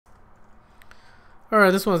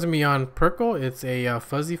Alright, this one's going to be on Percol. It's a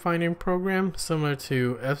fuzzy finding program similar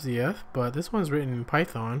to FZF, but this one's written in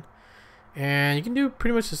Python. And you can do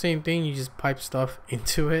pretty much the same thing. You just pipe stuff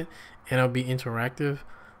into it and it'll be interactive.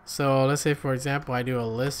 So let's say, for example, I do a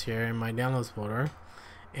list here in my downloads folder.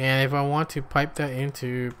 And if I want to pipe that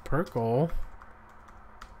into Percol,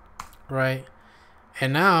 right?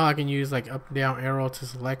 And now I can use like up and down arrow to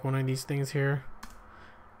select one of these things here.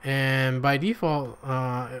 And by default,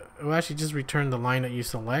 it will actually just return the line that you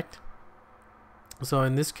select. So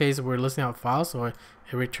in this case, we're listing out files, so it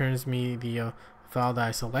returns me the file that I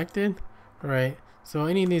selected, right? So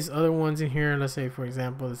any of these other ones in here, let's say for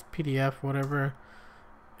example this PDF, whatever,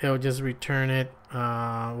 it'll just return it,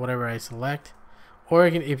 whatever I select. Or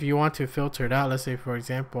you can, if you want to filter it out, let's say for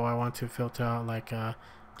example I want to filter out like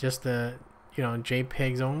just the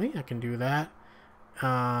JPEGs only, I can do that.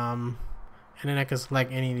 And then I can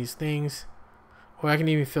select any of these things, or I can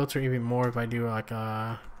even filter even more if I do like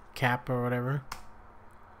a cap or whatever.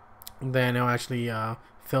 Then it'll actually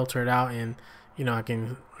filter it out, and I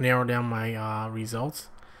can narrow down my results.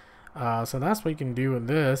 So that's what you can do with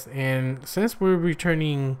this. And since we're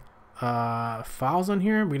returning files on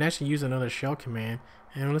here, we can actually use another shell command.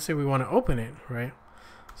 And let's say we want to open it, right?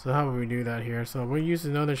 So how would we do that here? So we'll use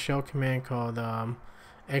another shell command called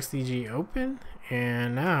xdg open,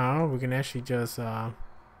 and now we can actually just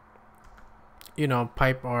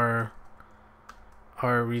pipe our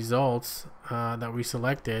results that we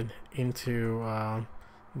selected into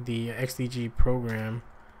the xdg program,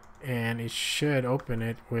 and it should open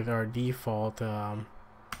it with our default GUI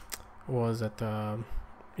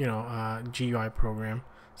program.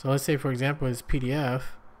 So let's say for example it's PDF,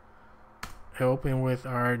 it open with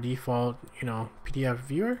our default PDF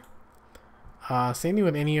viewer. Same thing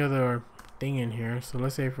with any other thing in here. So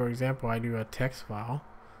let's say for example I do a text file,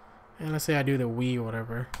 and let's say I do the we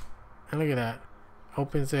whatever, and look at that,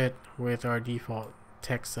 opens it with our default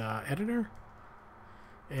text editor.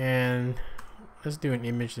 And let's do an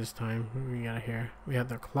image this time. What we got here, we have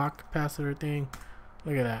the clock capacitor thing.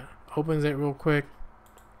 Look at that, opens it real quick.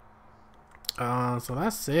 So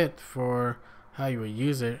that's it for how you would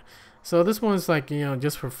use it. So this one's like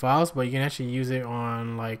just for files, but you can actually use it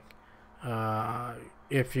on like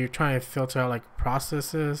if you're trying to filter out like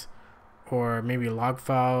processes or maybe log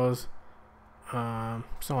files, so on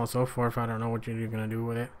and so forth. I don't know what you're gonna do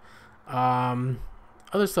with it.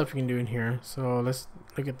 Other stuff you can do in here. So let's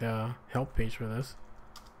look at the help page for this.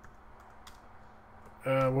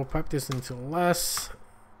 We'll pipe this into less,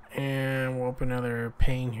 and we'll open another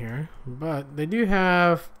pane here. But they do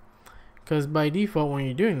have, because by default when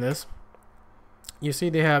you're doing this, you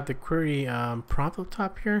see they have the query prompt up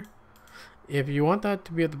top here. If you want that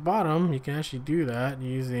to be at the bottom, you can actually do that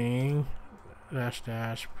using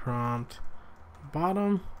 -- prompt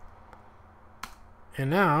bottom. And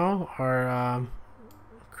now our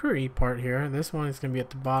query part here, this one is going to be at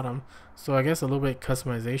the bottom. So I guess a little bit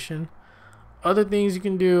customization. Other things you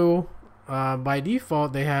can do, by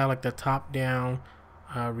default they have like the top down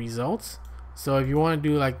results. So if you want to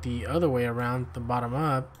do like the other way around, the bottom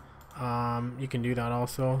up, you can do that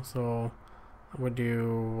also. So we'll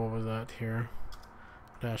do, what was that here,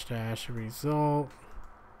 -- result,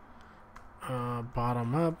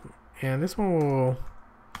 bottom up, and this one will,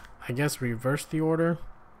 I guess, reverse the order.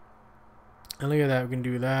 And look at that, we can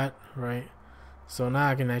do that, right? So now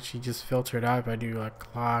I can actually just filter it out. If I do like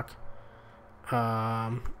clock,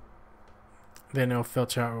 then it'll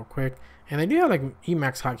filter out real quick. And they do have like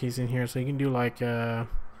Emacs hotkeys in here, so you can do like I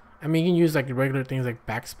mean, you can use like the regular things like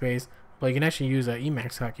backspace, but you can actually use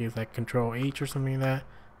Emacs hotkeys like Control H or something like that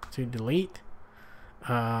to delete.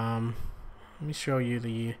 Let me show you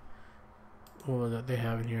the that they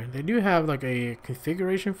have in here. They do have like a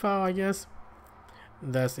configuration file, I guess,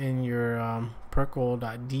 that's in your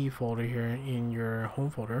percol.d folder here in your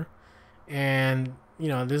home folder. And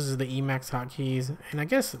this is the Emacs hotkeys, and I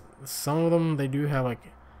guess some of them they do have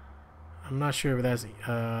like, I'm not sure if that's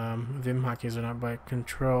Vim hotkeys or not, but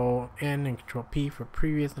Control N and Control P for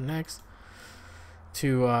previous and next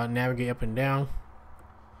to navigate up and down.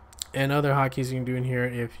 And other hotkeys you can do in here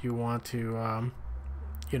if you want to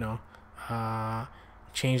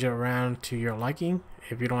change it around to your liking.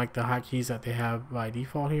 If you don't like the hotkeys that they have by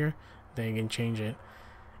default here, then you can change it.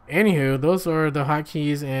 Anywho, those are the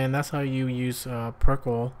hotkeys, and that's how you use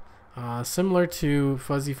Percol. Similar to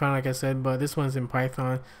fuzzy find, like I said, but this one's in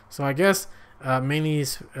Python. So I guess mainly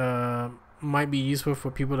might be useful for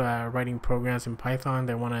people that are writing programs in Python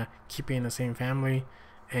that want to keep it in the same family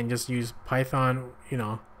and just use Python,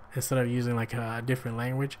 instead of using like a different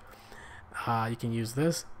language. You can use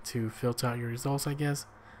this to filter out your results, I guess.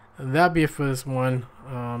 That'll be it for this one.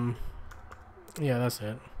 Yeah, that's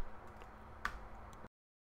it.